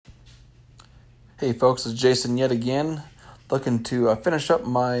Hey folks, it's Jason yet again, looking to finish up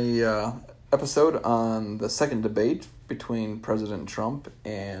my episode on the second debate between President Trump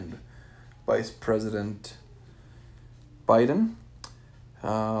and Vice President Biden.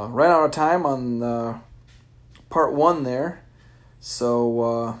 Ran out of time on part one there,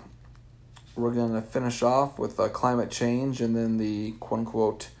 so we're going to finish off with climate change and then the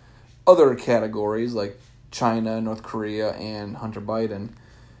quote-unquote other categories like China, North Korea, and Hunter Biden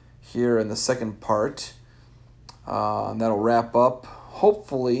here in the second part. That'll wrap up,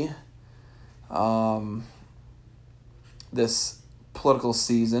 hopefully, this political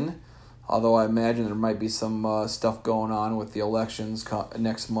season, although I imagine there might be some stuff going on with the elections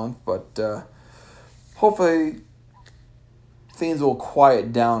next month, but hopefully things will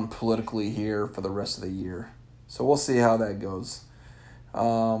quiet down politically here for the rest of the year. So we'll see how that goes.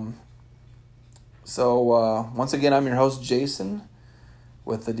 Once again, I'm your host, Jason,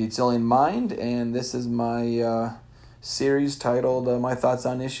 with the Detzillian Mind, and this is my series titled My Thoughts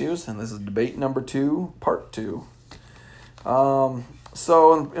on Issues, and this is debate number 2, part 2.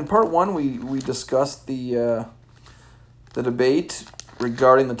 So in part 1, we discussed the debate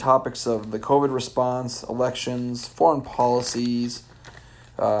regarding the topics of the COVID response, elections, foreign policies,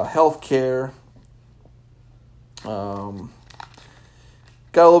 healthcare. Got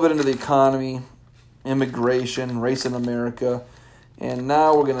a little bit into the economy, immigration, race in America. And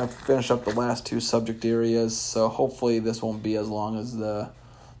now we're going to finish up the last two subject areas, so hopefully this won't be as long as the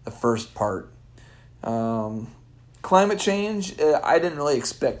first part. Climate change, I didn't really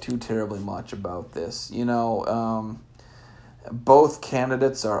expect too terribly much about this. Both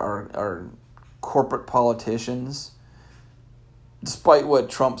candidates are corporate politicians. Despite what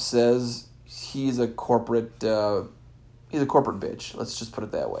Trump says, he's a corporate bitch. Let's just put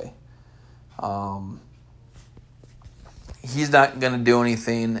it that way. He's not going to do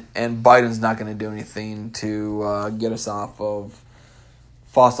anything, and Biden's not going to do anything to get us off of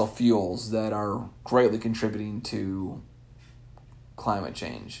fossil fuels that are greatly contributing to climate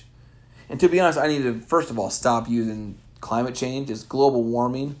change. And to be honest, I need to, first of all, stop using climate change as global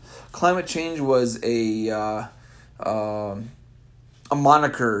warming. Climate change was a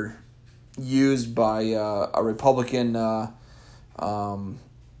moniker used by a Republican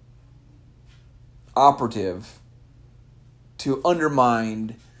operative to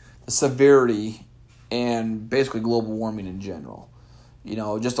undermine the severity and basically global warming in general.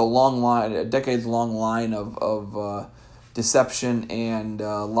 Just a decades-long line of deception and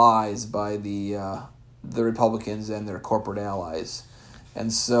lies by the Republicans and their corporate allies.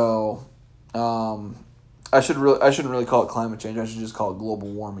 And so I shouldn't really call it climate change. I should just call it global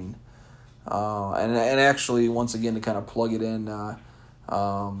warming. And actually, once again, to kind of plug it in,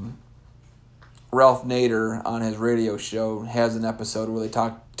 Ralph Nader on his radio show has an episode where they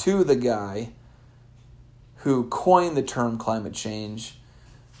talk to the guy who coined the term climate change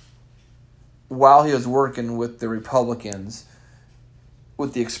while he was working with the Republicans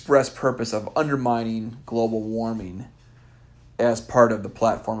with the express purpose of undermining global warming as part of the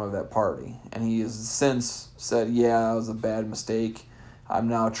platform of that party. And he has since said, yeah, it was a bad mistake. I'm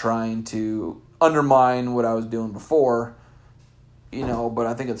now trying to undermine what I was doing before, but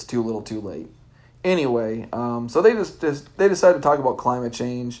I think it's too little too late. Anyway, so they decided to talk about climate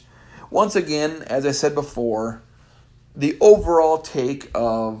change. Once again, as I said before, the overall take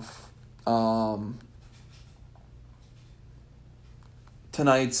of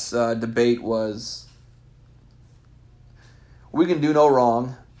tonight's debate was, we can do no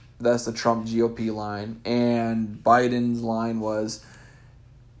wrong. That's the Trump GOP line. And Biden's line was,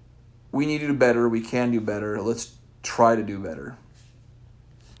 we need to do better. We can do better. Let's try to do better.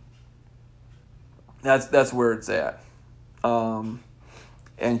 That's where it's at. And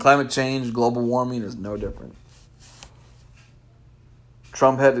climate change, global warming is no different.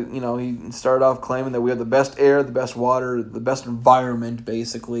 Trump had, he started off claiming that we have the best air, the best water, the best environment,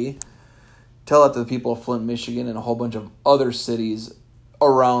 basically. Tell that to the people of Flint, Michigan, and a whole bunch of other cities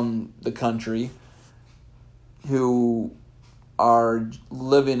around the country who are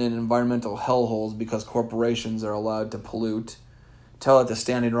living in environmental hellholes because corporations are allowed to pollute. Tell it to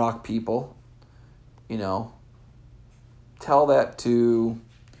Standing Rock people. Tell that to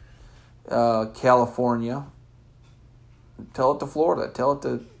California. Tell it to Florida. Tell it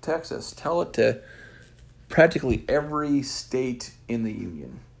to Texas. Tell it to practically every state in the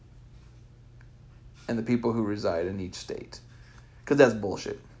union and the people who reside in each state. Because that's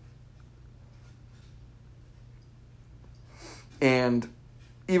bullshit. And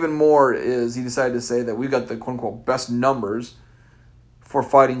even more is he decided to say that we've got the quote-unquote best numbers for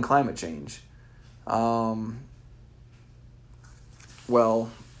fighting climate change. Well,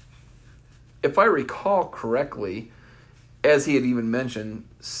 if I recall correctly, as he had even mentioned,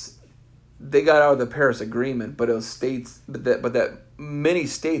 they got out of the Paris Agreement, but it was that many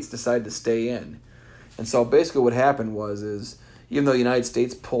states decided to stay in. And so basically what happened is even though the United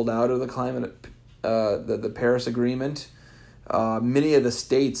States pulled out of the the Paris Agreement, many of the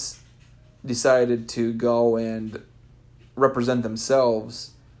states decided to go and represent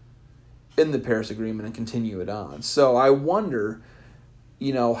themselves in the Paris Agreement and continue it on. So I wonder,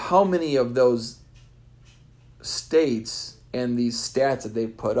 how many of those states and these stats that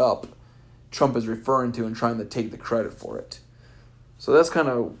they've put up Trump is referring to and trying to take the credit for it. So that's kind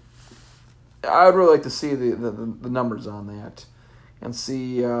of, I would really like to see the numbers on that and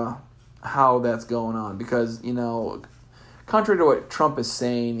see how that's going on, because contrary to what Trump is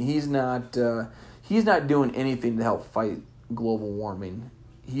saying, he's not doing anything to help fight global warming.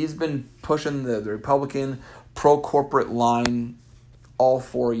 He's been pushing the Republican pro-corporate line all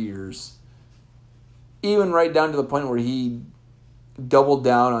 4 years, even right down to the point where he doubled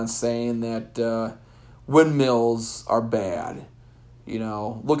down on saying that windmills are bad.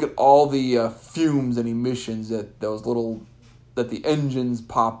 Look at all the fumes and emissions that the engines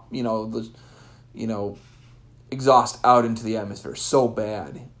pop, exhaust out into the atmosphere. So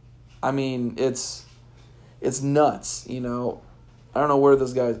bad. I mean, it's nuts. I don't know what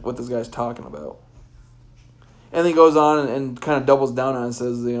this guy's talking about. And he goes on and kind of doubles down on it and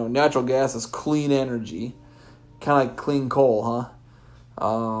says, natural gas is clean energy, kind of like clean coal, huh?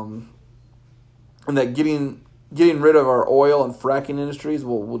 And that getting rid of our oil and fracking industries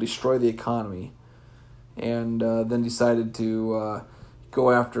will destroy the economy. And then decided to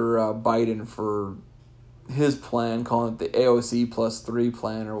go after Biden for his plan, calling it the AOC plus 3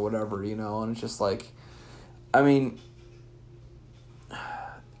 plan or whatever, and it's just like, I mean,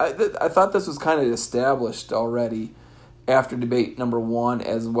 I thought this was kind of established already after debate number 1,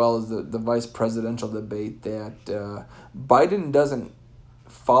 as well as the vice presidential debate, that Biden doesn't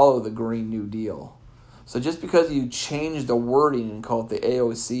follow the Green New Deal. So just because you change the wording and call it the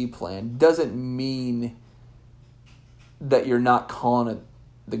AOC plan doesn't mean that you're not calling it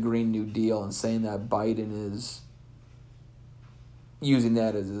the Green New Deal and saying that Biden is using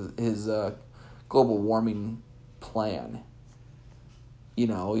that as his global warming plan.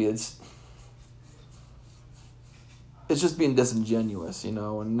 It's just being disingenuous,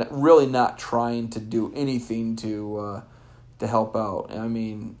 and really not trying to do anything to help out. I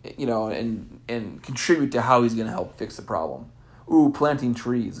mean, and contribute to how he's going to help fix the problem. Ooh, planting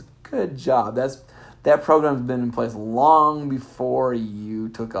trees. Good job. That program's been in place long before you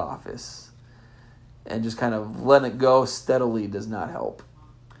took office. And just kind of letting it go steadily does not help.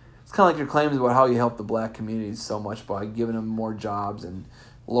 It's kind of like your claims about how you help the black community so much by giving them more jobs and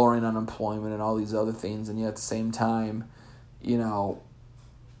lowering unemployment and all these other things. And yet at the same time, that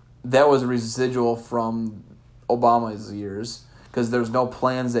was a residual from Obama's years, because there's no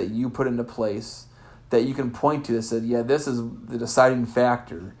plans that you put into place that you can point to that said, yeah, this is the deciding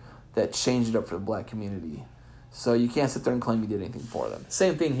factor that changed it up for the black community. So you can't sit there and claim you did anything for them.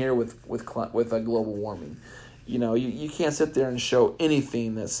 Same thing here with global warming. You can't sit there and show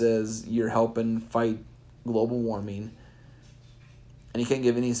anything that says you're helping fight global warming, and you can't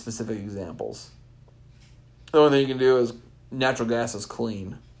give any specific examples. The only thing you can do is natural gas is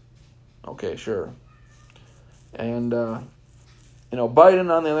clean. Okay, sure. And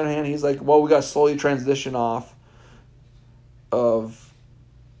Biden, on the other hand, he's like, well, we got to slowly transition off of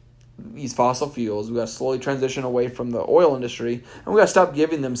these fossil fuels. We got to slowly transition away from the oil industry, and we got to stop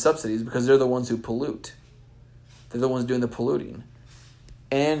giving them subsidies because they're the ones who pollute. They're the ones doing the polluting.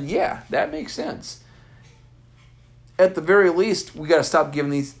 And yeah, that makes sense. At the very least, we got to stop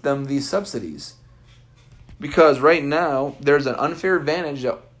giving them these subsidies, because right now there's an unfair advantage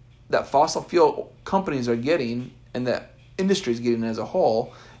that fossil fuel companies are getting and that industry is getting as a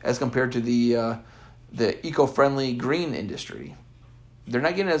whole, as compared to the eco-friendly green industry. They're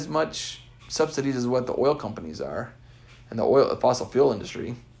not getting as much subsidies as what the oil companies are, and the fossil fuel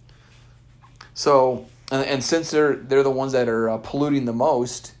industry. So, and since they're the ones that are polluting the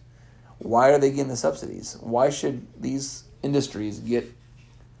most, why are they getting the subsidies? Why should these industries get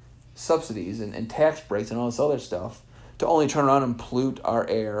subsidies and tax breaks and all this other stuff to only turn around and pollute our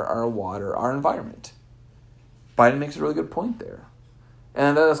air, our water, our environment? Biden makes a really good point there.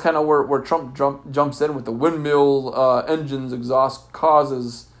 And that's kind of where Trump jumps in with the windmill engines exhaust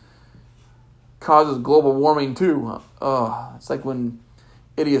causes global warming too. It's like when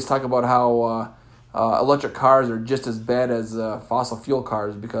idiots talk about how electric cars are just as bad as fossil fuel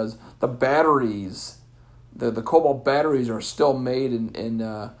cars, because the batteries, the cobalt batteries, are still made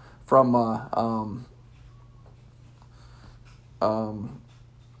from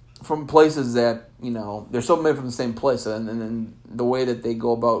from places that, they're so made from the same place, and then the way that they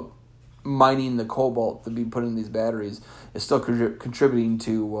go about mining the cobalt to be put in these batteries is still contributing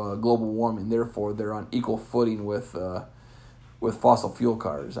to global warming. Therefore, they're on equal footing with fossil fuel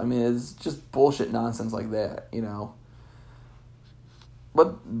cars. I mean, it's just bullshit nonsense like that,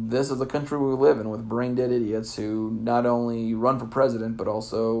 But this is the country we live in, with brain-dead idiots who not only run for president, but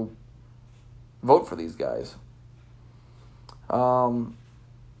also vote for these guys. But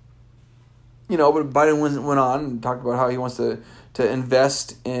Biden went on and talked about how he wants to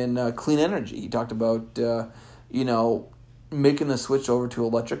invest in clean energy. He talked about, making the switch over to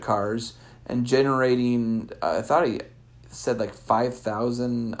electric cars and generating, I thought he said like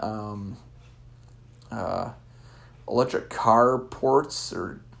 5,000 electric car ports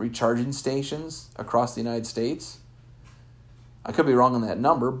or recharging stations across the United States. I could be wrong on that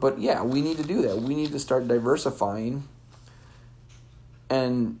number, but yeah, we need to do that. We need to start diversifying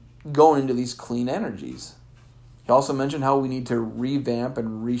and going into these clean energies. He also mentioned how we need to revamp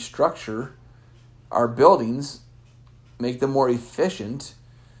and restructure our buildings, make them more efficient,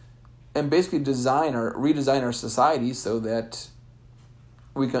 and basically redesign our society so that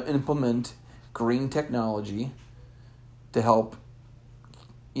we can implement green technology to help,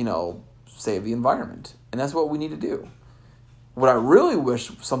 save the environment. And that's what we need to do. What I really wish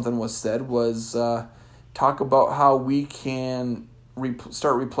something was said was talk about how we can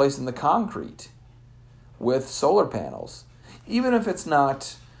start replacing the concrete with solar panels. Even if it's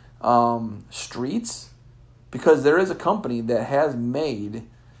not streets, because there is a company that has made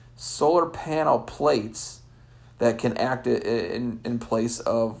solar panel plates that can act in place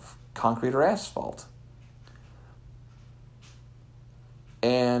of concrete or asphalt.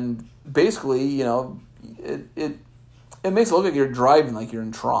 And basically, it makes it look like you're driving like you're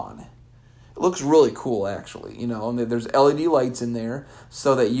in Tron. It looks really cool, actually, and there's LED lights in there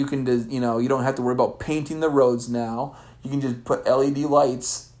so that you can, you don't have to worry about painting the roads now. You can just put LED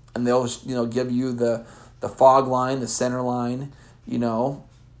lights and they'll, give you the fog line, the center line,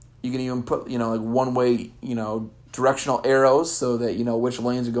 You can even put, like one-way, directional arrows so that, which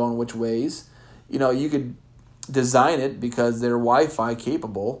lanes are going which ways. You could design it because they're Wi-Fi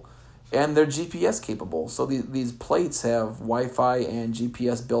capable and they're GPS capable. So these plates have Wi-Fi and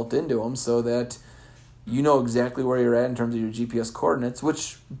GPS built into them so that you know exactly where you're at in terms of your GPS coordinates,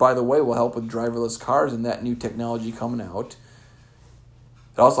 which, by the way, will help with driverless cars and that new technology coming out.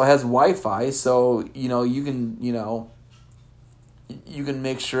 It also has Wi-Fi, so, you can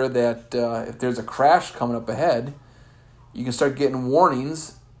make sure that if there's a crash coming up ahead, you can start getting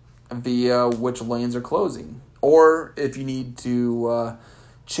warnings via which lanes are closing. Or if you need to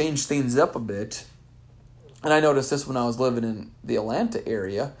change things up a bit, and I noticed this when I was living in the Atlanta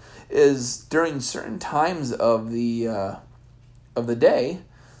area, is during certain times of the day,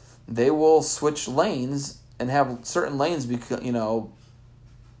 they will switch lanes and have certain lanes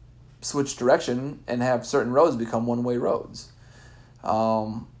switch direction and have certain roads become one-way roads.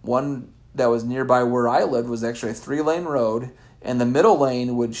 One that was nearby where I lived was actually a 3-lane road, and the middle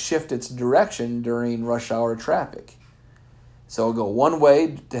lane would shift its direction during rush hour traffic. So it'll go one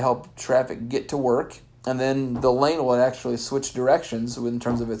way to help traffic get to work, and then the lane will actually switch directions in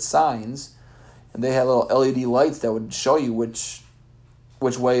terms of its signs, and they had little LED lights that would show you which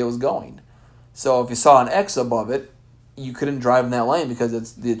way it was going. So if you saw an X above it, you couldn't drive in that lane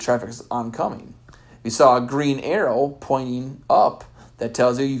because the traffic's oncoming. If you saw a green arrow pointing up, that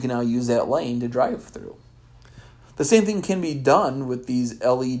tells you can now use that lane to drive through. The same thing can be done with these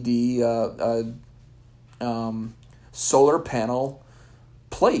LED solar panel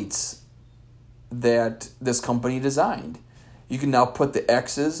plates that this company designed. You can now put the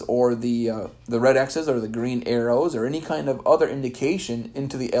X's or the red X's or the green arrows or any kind of other indication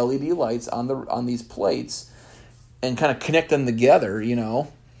into the LED lights on these plates and kind of connect them together,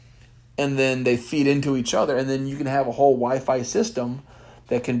 and then they feed into each other, and then you can have a whole Wi-Fi system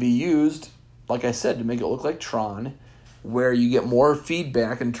that can be used, like I said, to make it look like Tron, where you get more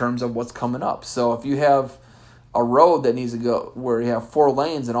feedback in terms of what's coming up. So if you have a road that needs to go, where you have 4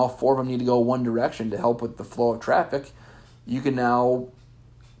 lanes and all 4 of them need to go one direction to help with the flow of traffic, you can now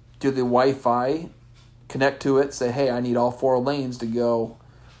do the Wi-Fi, connect to it, say, hey, I need all 4 lanes to go,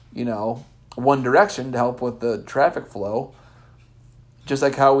 one direction to help with the traffic flow. Just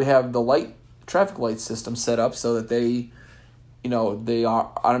like how we have the traffic light system set up so that they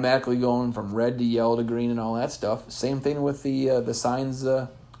are automatically going from red to yellow to green and all that stuff. Same thing with the signs or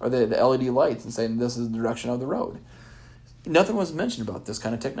the LED lights and saying this is the direction of the road. Nothing was mentioned about this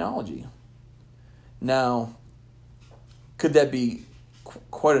kind of technology. Now, could that be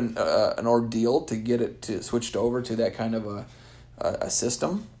quite an ordeal to get it switched over to that kind of a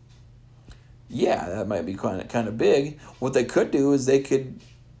system? yeah, that might be kind of big. What they could do is they could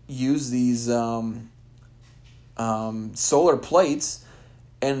use these solar plates,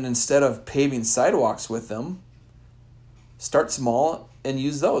 and instead of paving sidewalks with them, start small and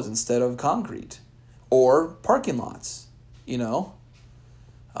use those instead of concrete or parking lots.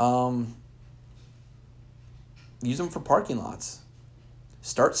 Use them for parking lots.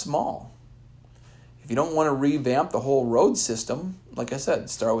 Start small. If you don't want to revamp the whole road system, like I said,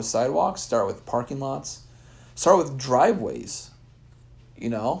 start with sidewalks, start with parking lots, start with driveways.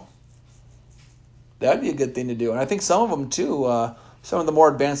 That'd be a good thing to do. And I think some of them too, some of the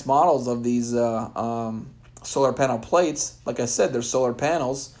more advanced models of these solar panel plates, like I said, they're solar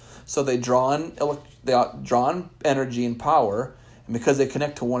panels, so they draw on energy and power, and because they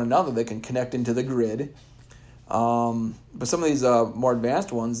connect to one another, they can connect into the grid. But some of these more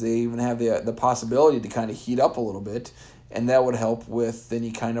advanced ones, they even have the possibility to kind of heat up a little bit, and that would help with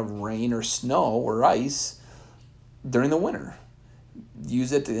any kind of rain or snow or ice during the winter.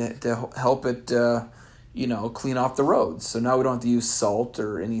 Use it to help it, clean off the roads. So now we don't have to use salt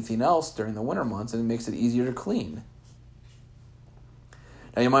or anything else during the winter months, and it makes it easier to clean.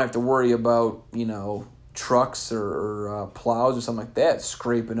 Now you might have to worry about, trucks or plows or something like that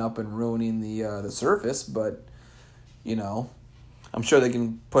scraping up and ruining the surface, but I'm sure they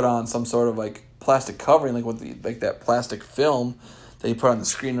can put on some sort of like plastic covering, like that plastic film that you put on the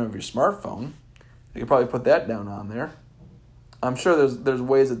screen of your smartphone. You could probably put that down on there. I'm sure there's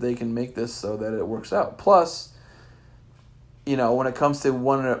ways that they can make this so that it works out. Plus, when it comes to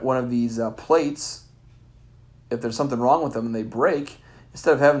one of these plates, if there's something wrong with them and they break,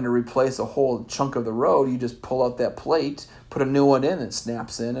 instead of having to replace a whole chunk of the road, you just pull out that plate, put a new one in, it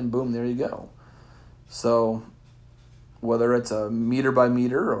snaps in, and boom, there you go. So whether it's a meter by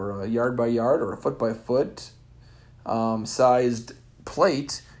meter or a yard by yard or a foot by foot sized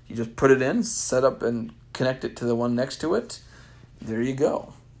plate, you just put it in, set up and connect it to the one next to it. There you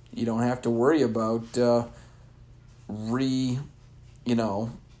go. You don't have to worry about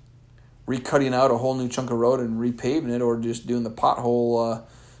recutting out a whole new chunk of road and repaving it, or just doing the pothole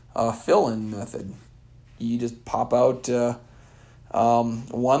fill-in method. You just pop out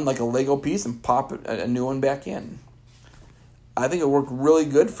one like a Lego piece and pop a new one back in. I think it worked really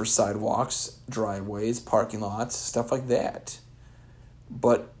good for sidewalks, driveways, parking lots, stuff like that.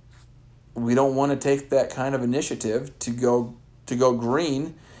 But we don't want to take that kind of initiative to go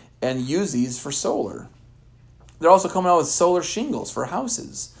green and use these for solar. They're also coming out with solar shingles for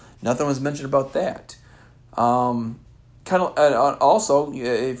houses. Nothing was mentioned about that. Also,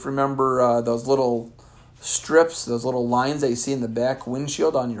 if you remember those little strips, those little lines that you see in the back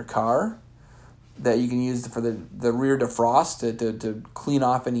windshield on your car that you can use for the rear defrost to clean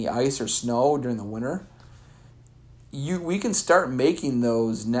off any ice or snow during the winter. We can start making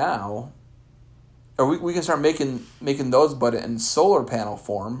those now, or we can start making those, but in solar panel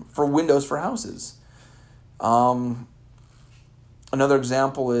form for windows for houses. Another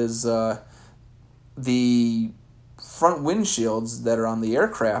example is the front windshields that are on the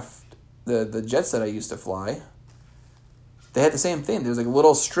aircraft, the jets that I used to fly. They had the same thing. There's like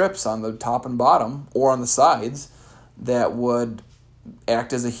little strips on the top and bottom or on the sides that would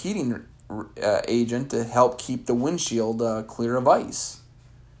act as a heating agent to help keep the windshield clear of ice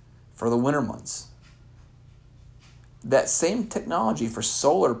for the winter months. That same technology for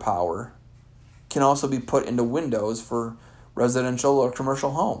solar power can also be put into windows for residential or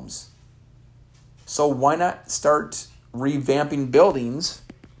commercial homes. So why not start revamping buildings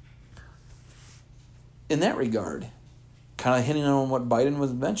in that regard? Kind of hinting on what Biden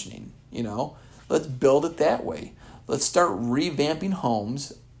was mentioning, Let's build it that way. Let's start revamping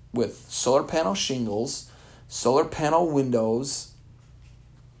homes with solar panel shingles, solar panel windows,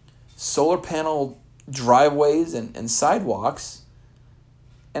 solar panel driveways and sidewalks,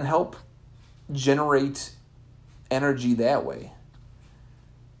 and help generate energy that way.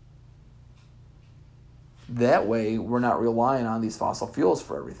 That way, we're not relying on these fossil fuels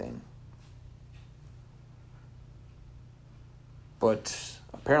for everything. But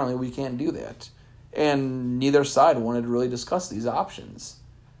apparently we can't do that. And neither side wanted to really discuss these options.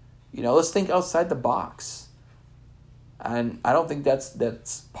 Let's think outside the box. And I don't think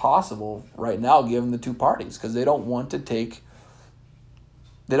that's possible right now, given the two parties, because they don't want to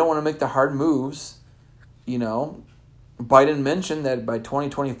make the hard moves. Biden mentioned that by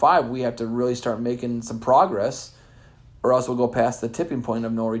 2025 we have to really start making some progress, or else we'll go past the tipping point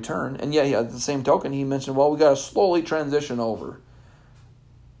of no return. And yet, at the same token, he mentioned, we got to slowly transition over.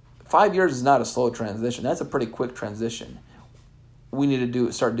 5 years is not a slow transition. That's a pretty quick transition. We need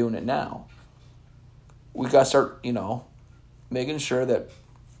to start doing it now. We got to start, making sure that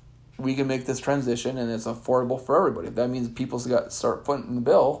we can make this transition and it's affordable for everybody. If that means people's got to start footing the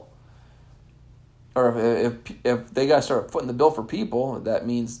bill, or if they got to start footing the bill for people, that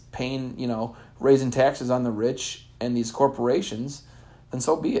means paying, raising taxes on the rich and these corporations, then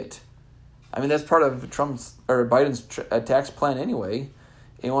so be it. I mean, that's part of Biden's tax plan anyway.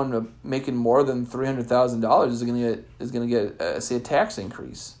 Anyone making more than $300,000 is going to get a tax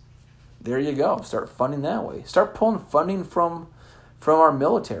increase. There you go. Start funding that way. Start pulling funding from our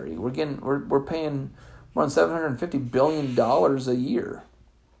military. We're paying more than $750 billion a year.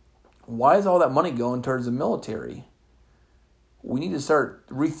 Why is all that money going towards the military? We need to start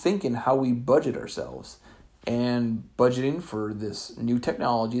rethinking how we budget ourselves. And budgeting for this new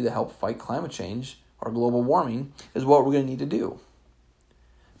technology to help fight climate change or global warming is what we're going to need to do.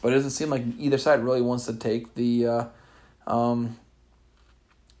 But it doesn't seem like either side really wants to take the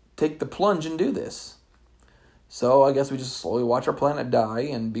plunge and do this. So I guess we just slowly watch our planet die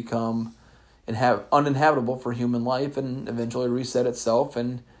and become uninhabitable for human life and eventually reset itself,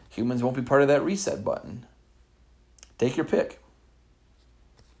 and humans won't be part of that reset button. Take your pick.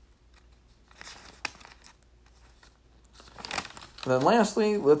 And then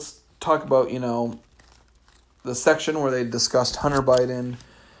lastly, let's talk about, the section where they discussed Hunter Biden,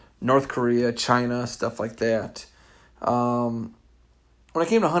 North Korea, China, stuff like that. When it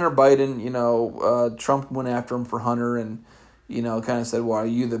came to Hunter Biden, Trump went after him for Hunter and, kind of said, well, are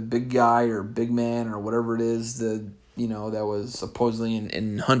you the big guy or big man or whatever it is that was supposedly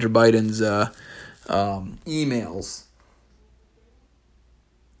in Hunter Biden's emails.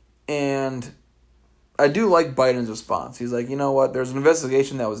 And I do like Biden's response. He's like, you know what, there's an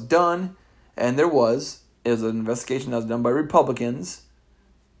investigation that was done, and it was an investigation that was done by Republicans,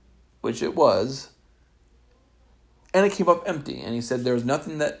 which it was, and it came up empty. And he said there was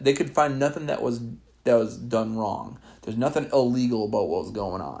nothing that they could find, nothing that was done wrong. There's nothing illegal about what was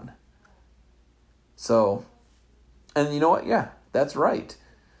going on. So, and you know what? Yeah, that's right.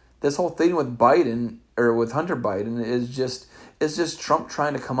 This whole thing with Biden or with Hunter Biden is just Trump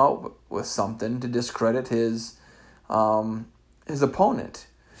trying to come out with something to discredit his opponent.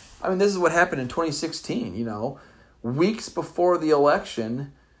 I mean, this is what happened in 2016. Weeks before the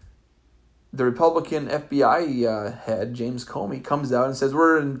election, the Republican FBI head, James Comey, comes out and says,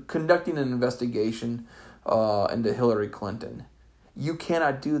 we're conducting an investigation into Hillary Clinton. You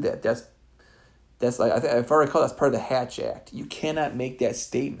cannot do that. That's like, if I recall, that's part of the Hatch Act. You cannot make that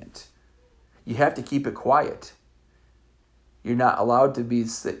statement. You have to keep it quiet. You're not allowed to be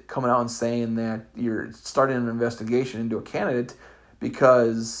coming out and saying that you're starting an investigation into a candidate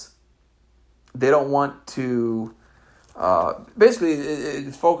because they don't want to. Basically,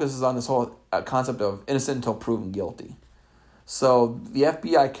 it focuses on this whole concept of innocent until proven guilty. So the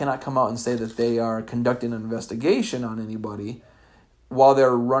FBI cannot come out and say that they are conducting an investigation on anybody while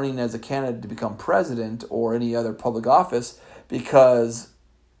they're running as a candidate to become president or any other public office, because,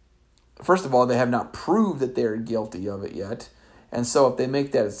 first of all, they have not proved that they're guilty of it yet. And so if they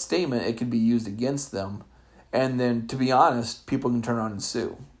make that statement, it could be used against them. And then, to be honest, people can turn around and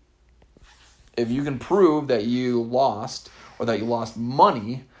sue. If you can prove that you lost or that you lost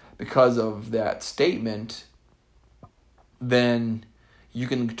money because of that statement, then you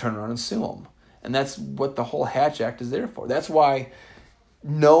can turn around and sue them. And that's what the whole Hatch Act is there for. That's why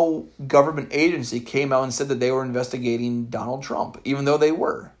no government agency came out and said that they were investigating Donald Trump, even though they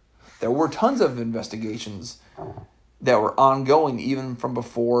were. There were tons of investigations that were ongoing even from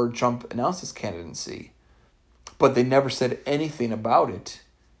before Trump announced his candidacy. But they never said anything about it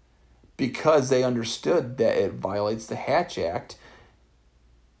because they understood that it violates the Hatch Act,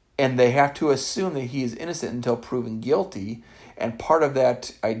 and they have to assume that he is innocent until proven guilty. And part of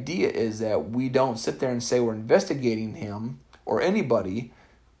that idea is that we don't sit there and say we're investigating him or anybody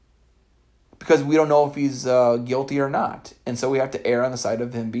because we don't know if he's guilty or not. And so we have to err on the side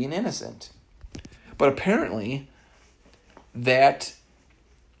of him being innocent. But apparently that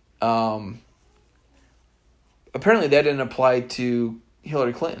didn't apply to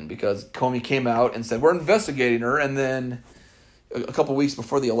Hillary Clinton, because Comey came out and said, we're investigating her, and then a couple weeks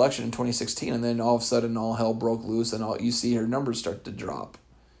before the election in 2016, and then all of a sudden all hell broke loose and you see her numbers start to drop.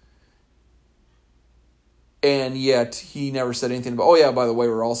 And yet he never said anything about, oh yeah, by the way,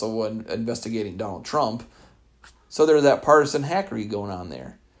 we're also investigating Donald Trump. So there's that partisan hackery going on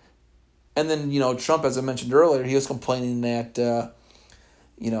there. And then, Trump, as I mentioned earlier, he was complaining that, the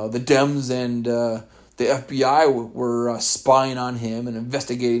Dems and the FBI were spying on him and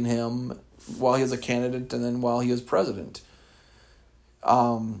investigating him while he was a candidate and then while he was president.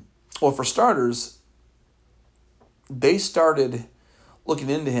 Well, for starters, they started looking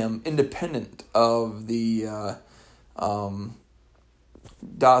into him independent of the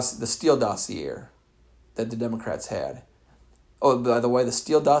the Steele dossier that the Democrats had. Oh, by the way, the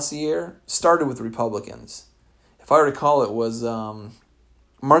Steele dossier started with Republicans. If I recall, it was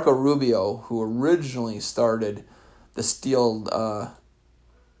Marco Rubio who originally started the Steele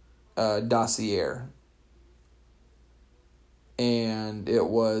dossier. And it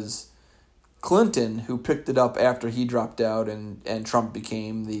was Clinton who picked it up after he dropped out and Trump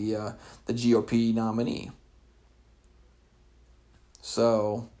became the GOP nominee.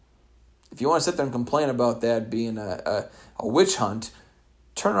 So, if you want to sit there and complain about that being a witch hunt,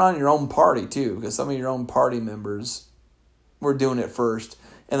 turn on your own party too, because some of your own party members were doing it first,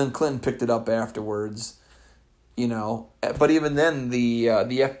 and then Clinton picked it up afterwards. But even then, the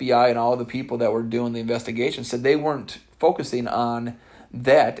FBI and all the people that were doing the investigation said they weren't focusing on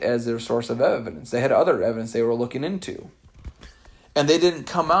that as their source of evidence. They had other evidence they were looking into. And they didn't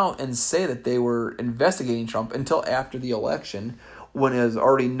come out and say that they were investigating Trump until after the election, when it was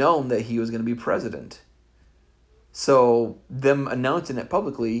already known that he was going to be president. So them announcing it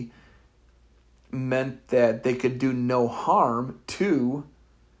publicly meant that they could do no harm to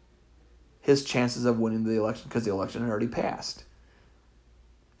his chances of winning the election, because the election had already passed.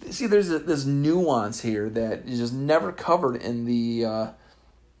 See, there's this nuance here that is just never covered in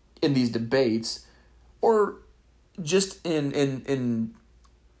these debates, or just in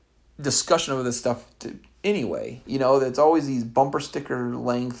discussion of this stuff anyway. It's always these bumper sticker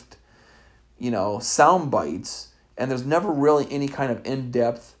length, sound bites, and there's never really any kind of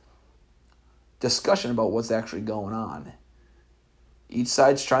in-depth discussion about what's actually going on. Each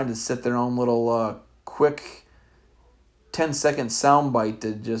side's trying to set their own little quick 10-second soundbite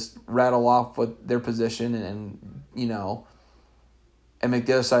to just rattle off what their position and make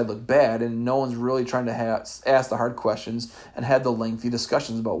the other side look bad, and no one's really trying to ask the hard questions and have the lengthy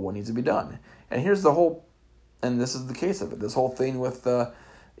discussions about what needs to be done. And here's the whole, and this is the case of it, this whole thing with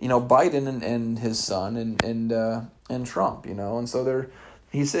Biden and his son and Trump, and so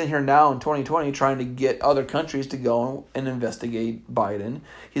he's sitting here now in 2020 trying to get other countries to go and investigate Biden.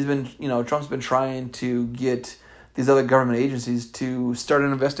 He's been, Trump's been trying to get these other government agencies to start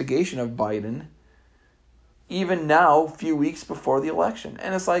an investigation of Biden, even now, a few weeks before the election.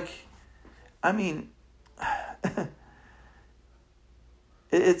 And it's like,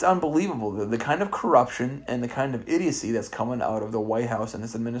 it's unbelievable, the kind of corruption and the kind of idiocy that's coming out of the White House and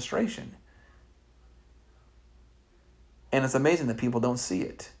this administration. And it's amazing that people don't see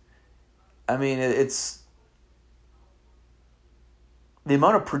it. It's the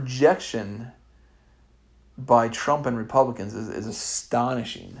amount of projection by Trump and Republicans is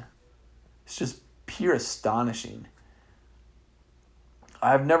astonishing. It's just pure astonishing.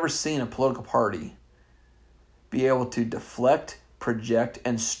 I've never seen a political party be able to deflect, project,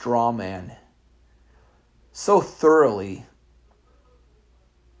 and strawman so thoroughly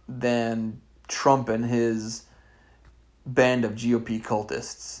than Trump and his band of GOP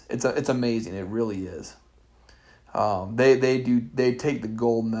cultists. It's amazing. It really is. They take the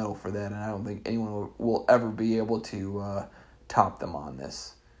gold medal for that, and I don't think anyone will ever be able to top them on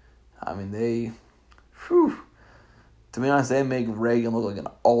this. To be honest, they make Reagan look like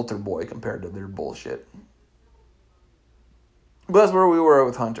an altar boy compared to their bullshit. But that's where we were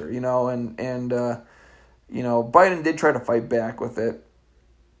with Hunter, and Biden did try to fight back with it.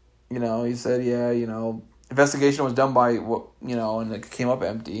 He said, investigation was done by, and it came up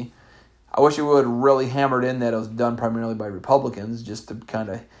empty. I wish he would have really hammered in that it was done primarily by Republicans, just to kind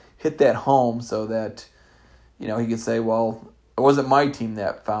of hit that home so that, he could say, well, it wasn't my team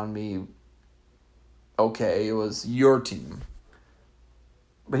that found me okay, it was your team.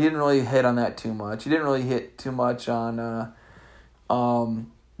 But he didn't really hit on that too much. He didn't really hit too much on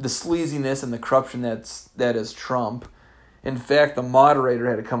the sleaziness and the corruption that is Trump. In fact, the moderator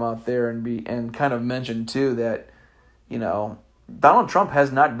had to come out there and kind of mention too that, Donald Trump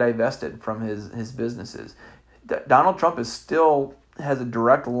has not divested from his businesses. Donald Trump still has a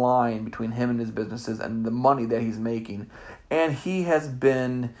direct line between him and his businesses and the money that he's making. And he has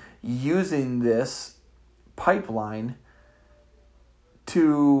been using this pipeline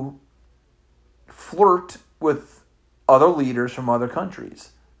to flirt with other leaders from other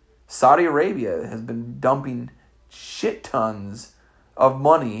countries. Saudi Arabia has been dumping shit tons of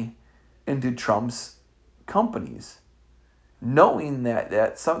money into Trump's companies, knowing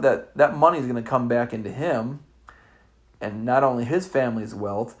that money is going to come back into him, and not only his family's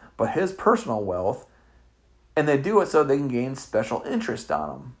wealth, but his personal wealth, and they do it so they can gain special interest on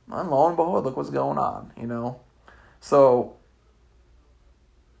him. And lo and behold, look what's going on, So,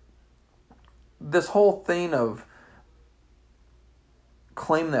 this whole thing of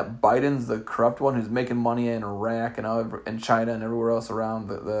claim that Biden's the corrupt one who's making money in Iraq and China and everywhere else around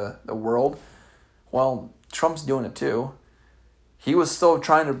the world. Well, Trump's doing it too. He was still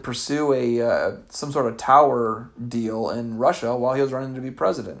trying to pursue some sort of tower deal in Russia while he was running to be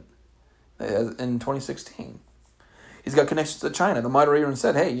president in 2016. He's got connections to China. The moderator even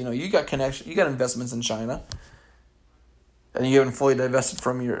said, "Hey, you got investments in China, and you haven't fully divested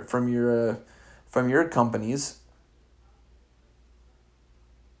from your companies."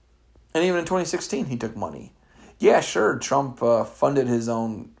 And even in 2016, he took money. Yeah, sure, Trump funded his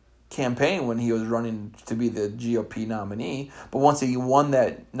own campaign when he was running to be the GOP nominee. But once he won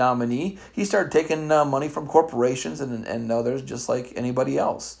that nominee, he started taking money from corporations and others just like anybody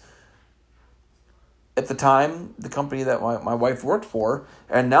else. At the time, the company that my wife worked for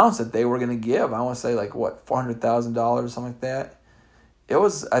announced that they were going to give, I want to say $400,000, something like that. It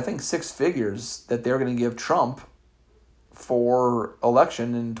was, I think, six figures that they were going to give Trump for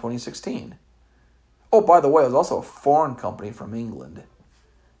election in 2016. Oh, by the way, it was also a foreign company from England.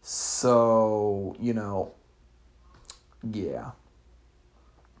 So, yeah.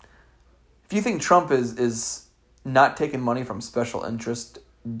 If you think Trump is not taking money from special interest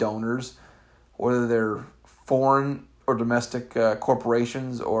donors, whether they're foreign or domestic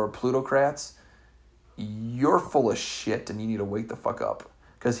corporations or plutocrats, you're full of shit and you need to wake the fuck up.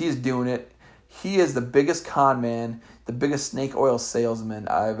 Because he's doing it. He is the biggest con man, the biggest snake oil salesman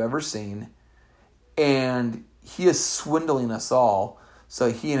I've ever seen. And he is swindling us all so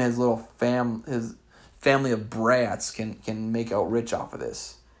he and his little his family of brats can make out rich off of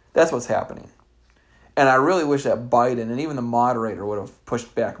this. That's what's happening. And I really wish that Biden and even the moderator would have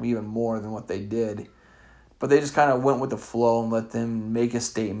pushed back even more than what they did. But they just kind of went with the flow and let them make his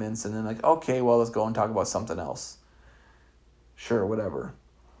statements. And then okay, well, let's go and talk about something else. Sure, whatever.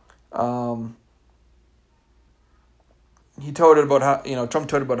 He toted about how, Trump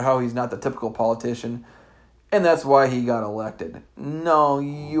toted about how he's not the typical politician. And that's why he got elected. No,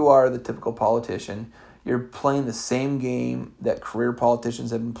 you are the typical politician. You're playing the same game that career politicians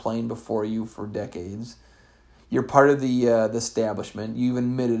have been playing before you for decades. You're part of the establishment. You've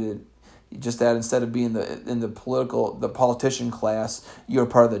admitted it. Just that instead of being the politician class, you're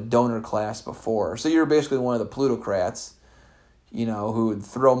part of the donor class before. So you're basically one of the plutocrats, who would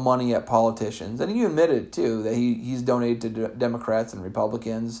throw money at politicians. And you admitted it too, that he's donated to Democrats and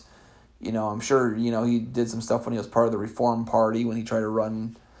Republicans. I'm sure, he did some stuff when he was part of the Reform Party when he tried to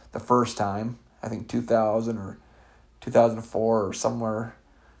run the first time. I think 2000 or 2004 or somewhere.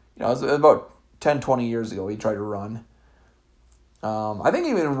 It was about 10, 20 years ago he tried to run. I think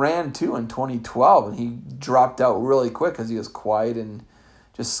he even ran too in 2012, and he dropped out really quick because he was quiet and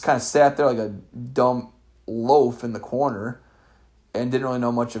just kind of sat there like a dumb loaf in the corner and didn't really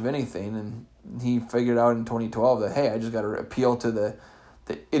know much of anything. And he figured out in 2012 that, hey, I just got to appeal to the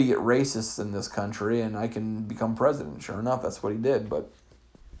idiot racists in this country and I can become president. Sure enough, that's what he did. But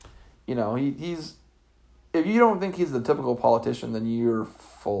he's if you don't think he's the typical politician, then you're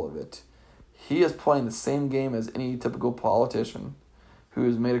full of it. He is playing the same game as any typical politician who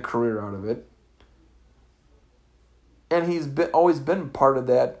has made a career out of it. And he's always been part of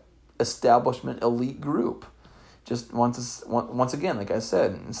that establishment elite group. Just once again, like I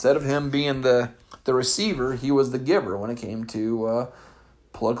said, instead of him being the receiver, he was the giver when it came to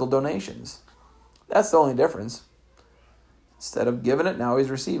political donations. That's the only difference. Instead of giving it, now he's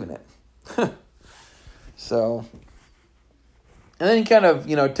receiving it. So, and then he kind of,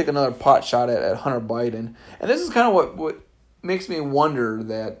 took another pot shot at Hunter Biden. And this is kind of what makes me wonder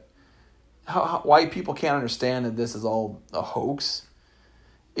that why people can't understand that this is all a hoax.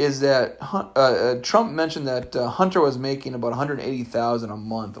 Is that Trump mentioned that Hunter was making about $180,000 a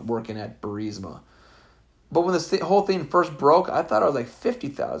month working at Burisma. But when this whole thing first broke, I thought it was like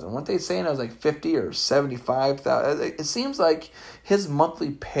 $50,000. Weren't they saying it was like $50,000 or $75,000? It seems like his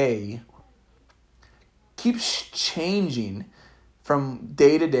monthly pay keeps changing from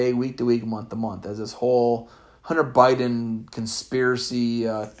day to day, week to week, month to month, as this whole Hunter Biden conspiracy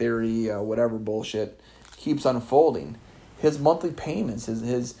theory, whatever bullshit, keeps unfolding. His monthly payments,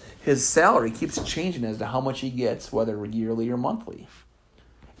 his salary keeps changing as to how much he gets, whether yearly or monthly.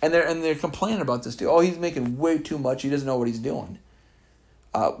 And they're complaining about this too. Oh, he's making way too much. He doesn't know what he's doing.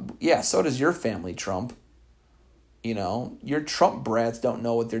 Yeah, so does your family, Trump. Your Trump brats don't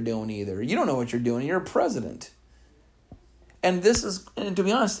know what they're doing either. You don't know what you're doing. You're a president. And to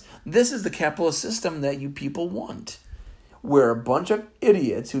be honest, this is the capitalist system that you people want, where a bunch of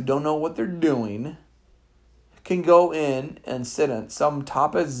idiots who don't know what they're doing can go in and sit in some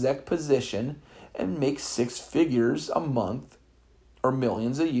top exec position and make six figures a month or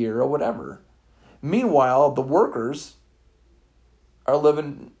millions a year or whatever. Meanwhile, the workers are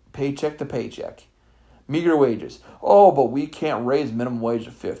living paycheck to paycheck. Meager wages. Oh, but we can't raise minimum wage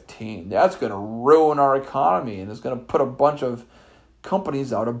to 15. That's going to ruin our economy, and it's going to put a bunch of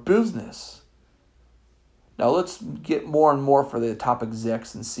companies out of business. Now let's get more and more for the top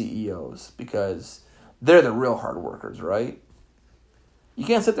execs and CEOs, because they're the real hard workers, right? You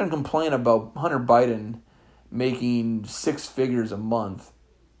can't sit there and complain about Hunter Biden making 6 figures a month,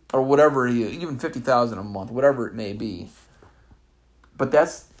 or whatever, even $50,000 a month, whatever it may be. But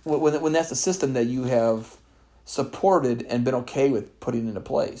that's when that's the system that you have supported and been okay with putting into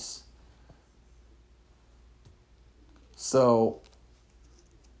place. So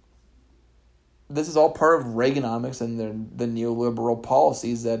this is all part of Reaganomics and the neoliberal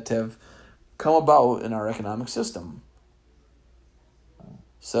policies that have come about in our economic system.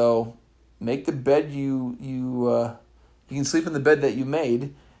 So make the bed you can sleep in the bed that you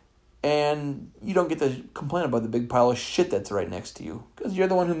made, and you don't get to complain about the big pile of shit that's right next to you, because you're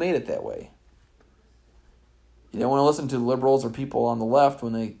the one who made it that way. You don't want to listen to liberals or people on the left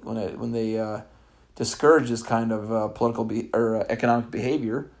when they discourage this kind of political or economic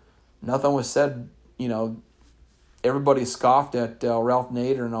behavior. Nothing was said. Everybody scoffed at Ralph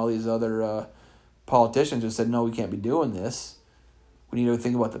Nader and all these other politicians who said, no, we can't be doing this. We need to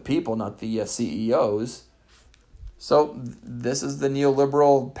think about the people, not the CEOs. So this is the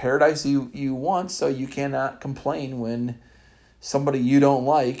neoliberal paradise you want, so you cannot complain when somebody you don't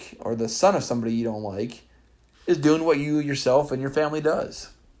like, or the son of somebody you don't like, is doing what you yourself and your family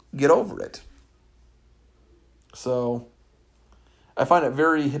does. Get over it. So I find it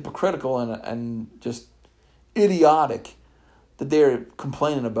very hypocritical and just idiotic that they're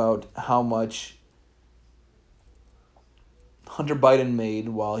complaining about how much Hunter Biden made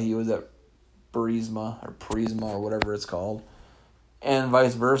while he was at Burisma or whatever it's called, and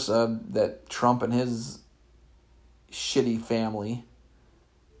vice versa, that Trump and his shitty family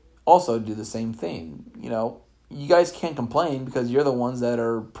also do the same thing. You guys can't complain because you're the ones that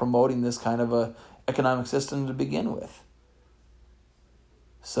are promoting this kind of a economic system to begin with.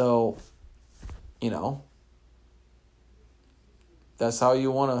 So, that's how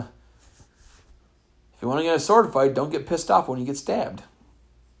you want to. If you want to get a sword fight, don't get pissed off when you get stabbed.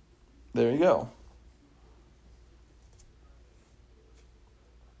 There you go.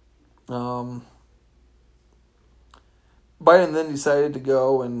 Biden then decided to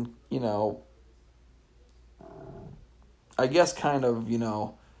go and, I guess kind of,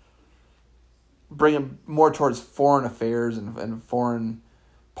 bring it more towards foreign affairs and foreign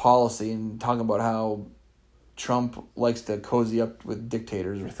policy, and talking about how Trump likes to cozy up with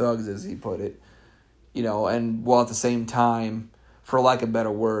dictators or thugs, as he put it, and while at the same time, for lack of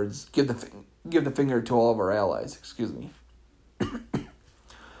better words, give the finger to all of our allies. Excuse me.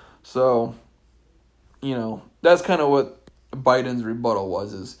 So, that's kind of what Biden's rebuttal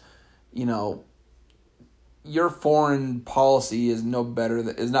was. Is, your foreign policy is not better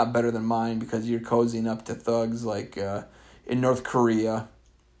than mine because you're cozying up to thugs like in North Korea,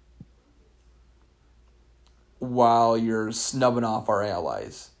 while you're snubbing off our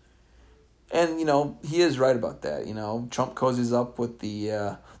allies. And, he is right about that. Trump cozies up with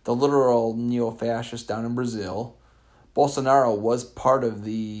the literal neo-fascist down in Brazil. Bolsonaro was part of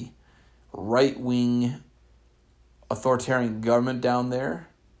the right-wing authoritarian government down there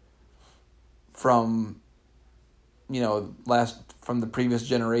from the previous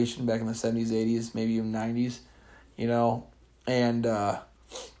generation back in the 70s, 80s, maybe even 90s, and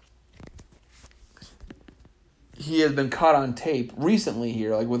he has been caught on tape recently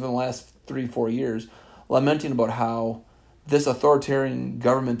here, like within the last 3-4 years, lamenting about how this authoritarian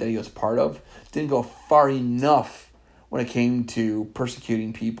government that he was part of didn't go far enough when it came to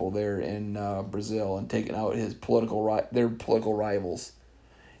persecuting people there in Brazil and taking out their political rivals.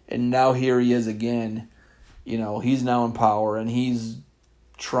 And now here he is again. He's now in power, and he's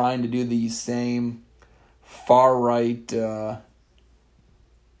trying to do these same far-right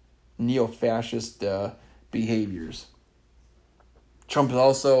neo-fascist behaviors. Trump is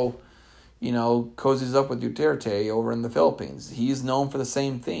also, cozies up with Duterte over in the Philippines. He's known for the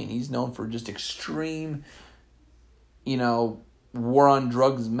same thing. He's known for just extreme, war on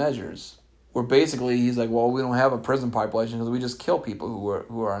drugs measures, where basically he's like, well, we don't have a prison population because we just kill people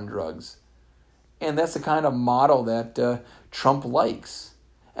who are on drugs. And that's the kind of model that Trump likes.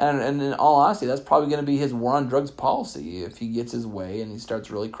 And in all honesty, that's probably going to be his war on drugs policy if he gets his way and he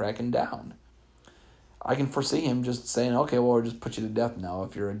starts really cracking down. I can foresee him just saying, okay, well, we'll just put you to death now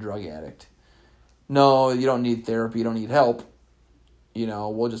if you're a drug addict. No, you don't need therapy, you don't need help.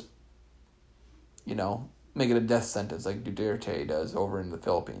 We'll just, make it a death sentence like Duterte does over in the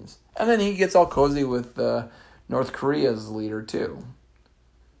Philippines. And then he gets all cozy with North Korea's leader too.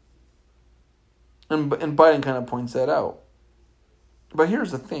 And Biden kind of points that out. But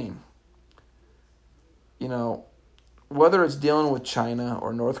here's the thing. Whether it's dealing with China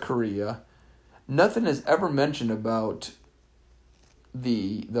or North Korea, nothing is ever mentioned about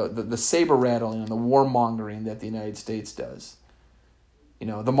the saber rattling and the warmongering that the United States does.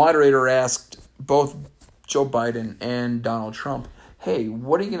 The moderator asked both Joe Biden and Donald Trump, hey,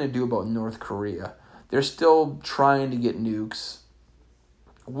 what are you going to do about North Korea? They're still trying to get nukes.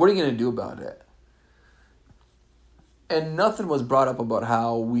 What are you going to do about it? And nothing was brought up about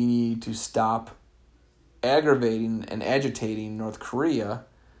how we need to stop aggravating and agitating North Korea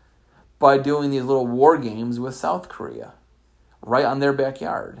by doing these little war games with South Korea right on their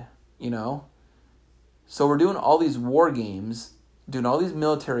backyard, So we're doing all these war games, doing all these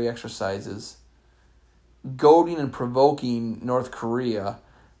military exercises, goading and provoking North Korea,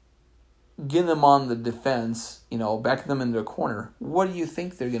 getting them on the defense, backing them into a corner. What do you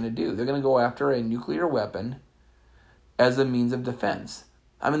think they're going to do? They're going to go after a nuclear weapon as a means of defense.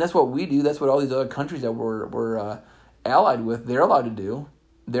 I mean, that's what we do. That's what all these other countries that we're allied with, they're allowed to do.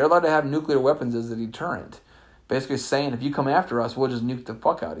 They're allowed to have nuclear weapons as a deterrent. Basically saying, if you come after us, we'll just nuke the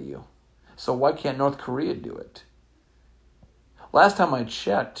fuck out of you. So why can't North Korea do it? Last time I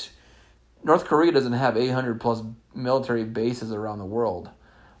checked, North Korea doesn't have 800 plus military bases around the world.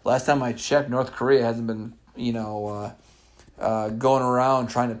 Last time I checked, North Korea hasn't been, going around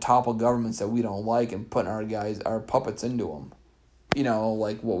trying to topple governments that we don't like and putting our puppets into them.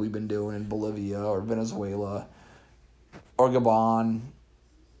 Like what we've been doing in Bolivia or Venezuela or Gabon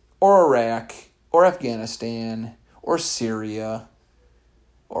or Iraq or Afghanistan or Syria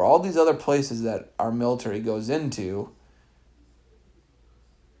or all these other places that our military goes into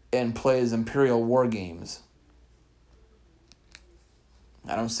and plays imperial war games.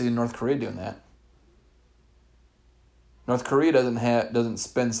 I don't see North Korea doing that. North Korea doesn't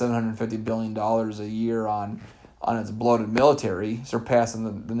spend $750 billion a year on its bloated military,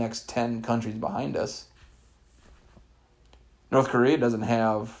 surpassing the next 10 countries behind us. North Korea doesn't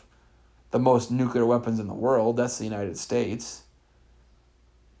have the most nuclear weapons in the world. That's the United States.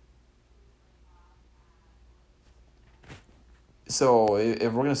 So if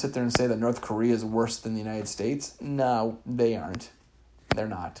we're going to sit there and say that North Korea is worse than the United States, no, they aren't. They're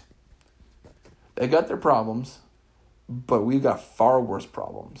not. They got their problems, but we've got far worse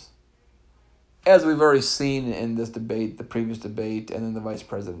problems. As we've already seen in this debate, the previous debate, and then the vice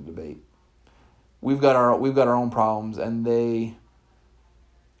president debate. We've got our own problems, and they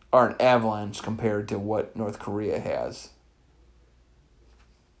are an avalanche compared to what North Korea has.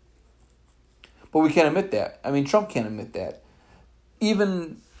 But we can't admit that. I mean, Trump can't admit that.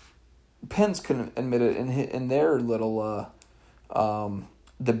 Even Pence couldn't admit it in their little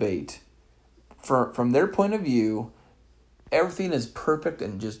debate. From their point of view, everything is perfect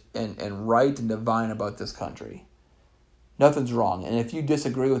and right and divine about this country. Nothing's wrong. And if you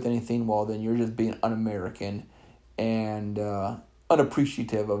disagree with anything, well, then you're just being un-American and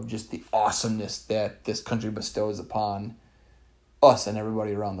unappreciative of just the awesomeness that this country bestows upon us and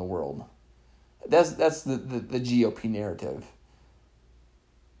everybody around the world. That's the GOP narrative.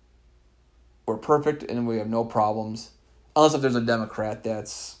 We're perfect and we have no problems. Unless if there's a Democrat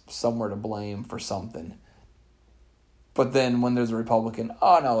that's somewhere to blame for something. But then when there's a Republican,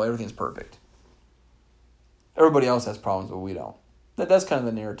 oh no, everything's perfect. Everybody else has problems, but we don't. That's kind of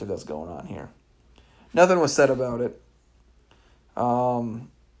the narrative that's going on here. Nothing was said about it. Even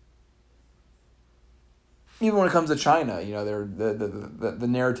when it comes to China, the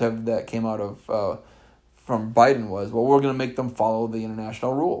narrative that came out of from Biden was, well, we're going to make them follow the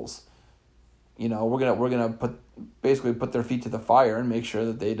international rules. We're gonna put their feet to the fire and make sure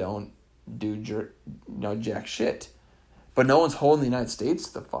that they don't do jack shit. But no one's holding the United States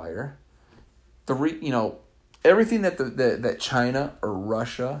to the fire. Everything that China or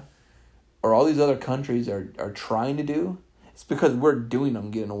Russia or all these other countries are trying to do, it's because we're doing them,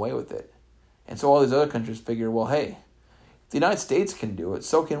 getting away with it. And so all these other countries figure, well, hey, if the United States can do it,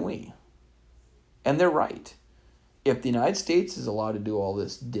 so can we. And they're right. If the United States is allowed to do all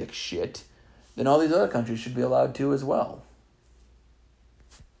this dick shit, then all these other countries should be allowed to as well.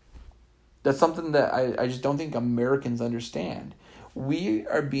 That's something that I just don't think Americans understand. We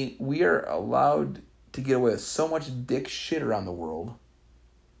are allowed to get away with so much dick shit around the world.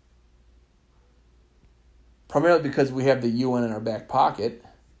 Primarily because we have the UN in our back pocket.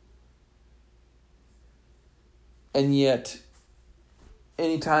 And yet,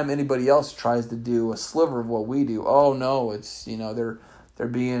 anytime anybody else tries to do a sliver of what we do, oh no, it's they're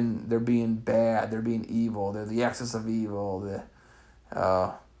being bad, they're being evil, they're the axis of evil,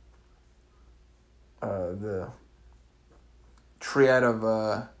 the triad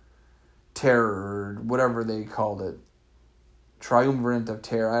of terror, or whatever they called it, triumvirate of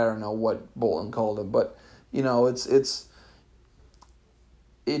terror. I don't know what Bolton called it, but it's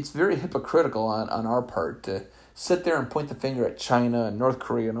very hypocritical on our part to sit there and point the finger at China and North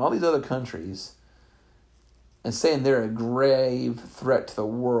Korea and all these other countries and saying they're a grave threat to the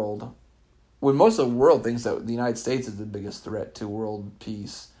world, when most of the world thinks that the United States is the biggest threat to world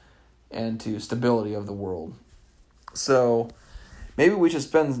peace and to stability of the world. So maybe we should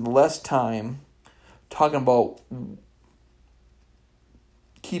spend less time talking about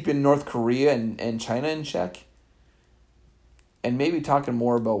keeping North Korea and China in check, and maybe talking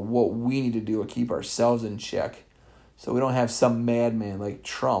more about what we need to do to keep ourselves in check, so we don't have some madman like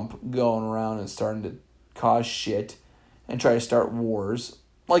Trump going around and starting to cause shit and try to start wars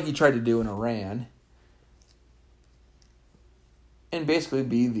like he tried to do in Iran, and basically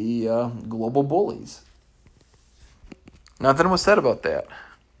be the global bullies. Nothing was said about that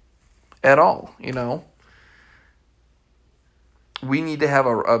at all, We need to have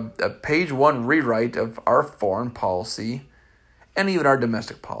a page one rewrite of our foreign policy and even our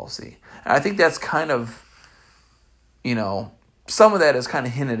domestic policy. And I think that's kind of, some of that is kind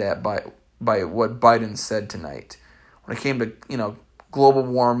of hinted at by what Biden said tonight. When it came to, global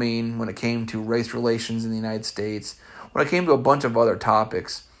warming, when it came to race relations in the United States, when it came to a bunch of other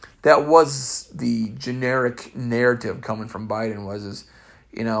topics, that was the generic narrative coming from Biden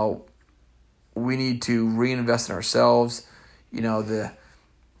we need to reinvest in ourselves.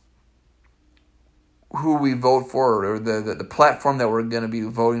 Who we vote for, or the platform that we're going to be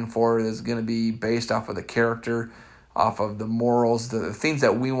voting for, is going to be based off of the character, off of the morals, the things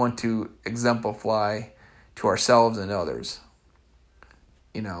that we want to exemplify to ourselves and others.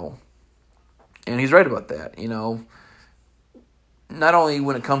 And he's right about that. Not only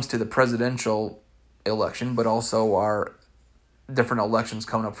when it comes to the presidential election, but also our different elections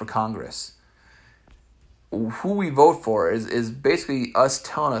coming up for Congress. Who we vote for is basically us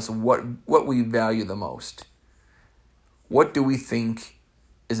telling us what we value the most. What do we think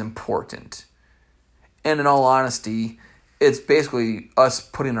is important? And in all honesty, it's basically us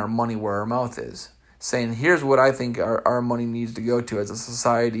putting our money where our mouth is. Saying, here's what I think our money needs to go to as a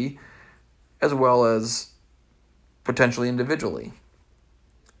society, as well as potentially individually.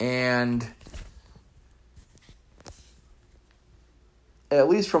 And at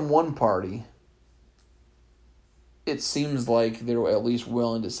least from one party, it seems like they're at least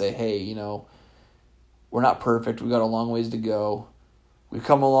willing to say, hey, we're not perfect. We've got a long ways to go. We've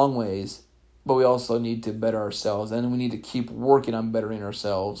come a long ways, but we also need to better ourselves, and we need to keep working on bettering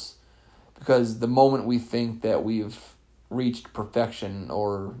ourselves, because the moment we think that we've reached perfection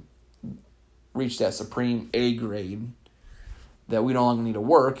or reached that supreme A grade, that we no longer need to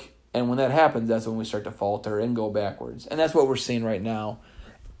work, and when that happens, that's when we start to falter and go backwards. And that's what we're seeing right now,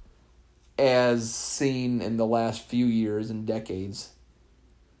 as seen in the last few years and decades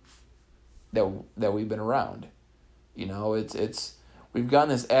that we've been around. It's we've gotten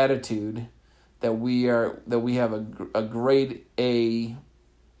this attitude that we have a grade A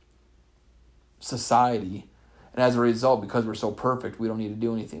society, and as a result, because we're so perfect, we don't need to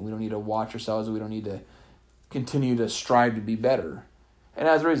do anything. We don't need to watch ourselves. We don't need to continue to strive to be better. And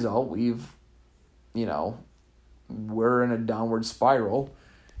as a result, we're in a downward spiral.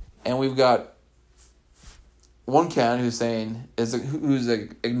 And we've got one candidate who's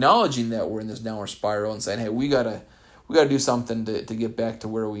acknowledging that we're in this downward spiral and saying, "Hey, we gotta do something to get back to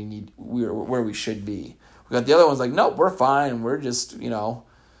where we should be." We got the other ones like, "Nope, we're fine. We're just it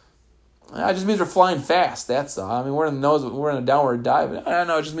just means we're flying fast. That's all. I mean, we're in a downward dive. I don't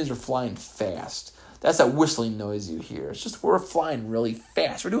know. It just means we're flying fast. That's that whistling noise you hear. It's just we're flying really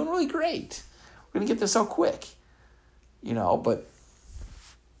fast. We're doing really great. We're gonna get there so quick, But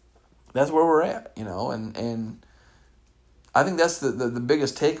that's where we're at, and I think that's the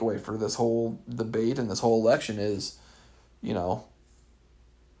biggest takeaway for this whole debate and this whole election is,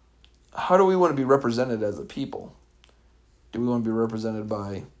 how do we want to be represented as a people? Do we want to be represented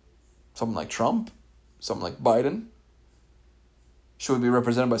by someone like Trump? Someone like Biden? Should we be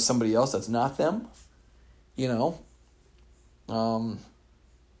represented by somebody else that's not them?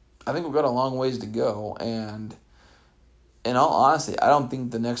 I think we've got a long ways to go, and in all honesty, I don't think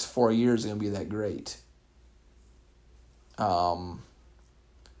the next 4 years are going to be that great. I'm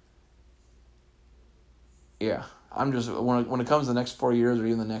just when it comes to the next 4 years or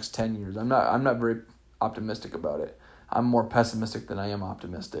even the next 10 years, I'm not very optimistic about it. I'm more pessimistic than I am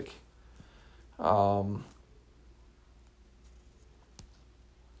optimistic.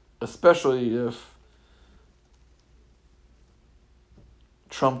 Especially if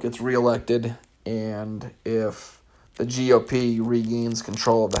Trump gets reelected and if the GOP regains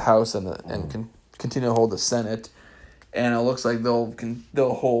control of the House and can continue to hold the Senate, and it looks like they'll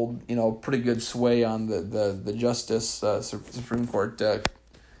hold pretty good sway on the Supreme Court, the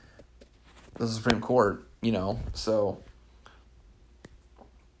Supreme Court, so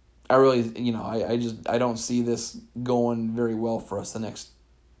I really I don't see this going very well for us the next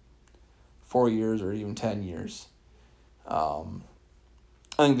 4 years or even 10 years. I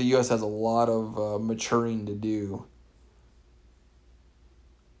think the U.S. has a lot of maturing to do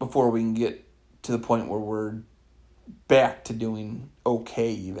before we can get to the point where we're back to doing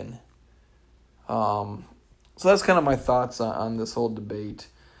okay even. So that's kind of my thoughts on this whole debate.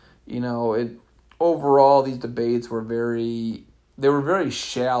 Overall, these debates were very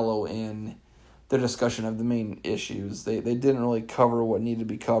shallow in their discussion of the main issues. They didn't really cover what needed to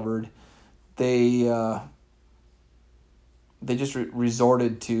be covered. They just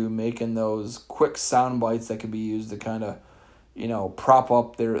resorted to making those quick sound bites that could be used to kind of, prop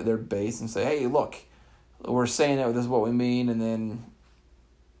up their base and say, hey, look, we're saying that this is what we mean, and then,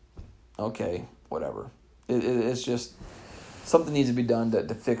 okay, whatever. It's just something needs to be done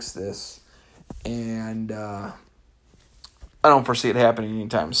to fix this, and I don't foresee it happening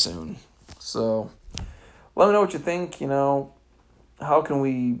anytime soon. So let me know what you think. How can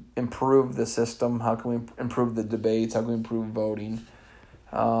we improve the system? How can we improve the debates? How can we improve voting?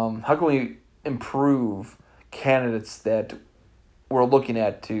 How can we improve candidates that we're looking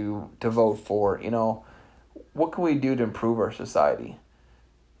at to vote for? What can we do to improve our society?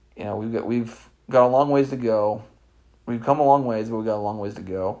 We've got a long ways to go. We've come a long ways, but we've got a long ways to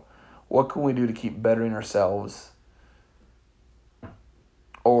go. What can we do to keep bettering ourselves?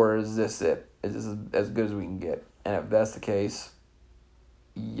 Or is this it? Is this as good as we can get? And if that's the case,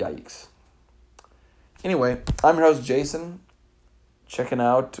 yikes. Anyway, I'm your host, Jason. Checking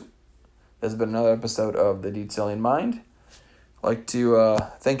out. This has been another episode of The Detailing Mind. I'd like to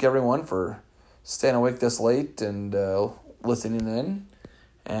thank everyone for staying awake this late and listening in.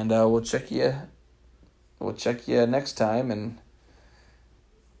 And we'll check you next time and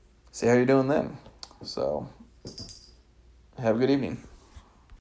see how you're doing then. So, have a good evening.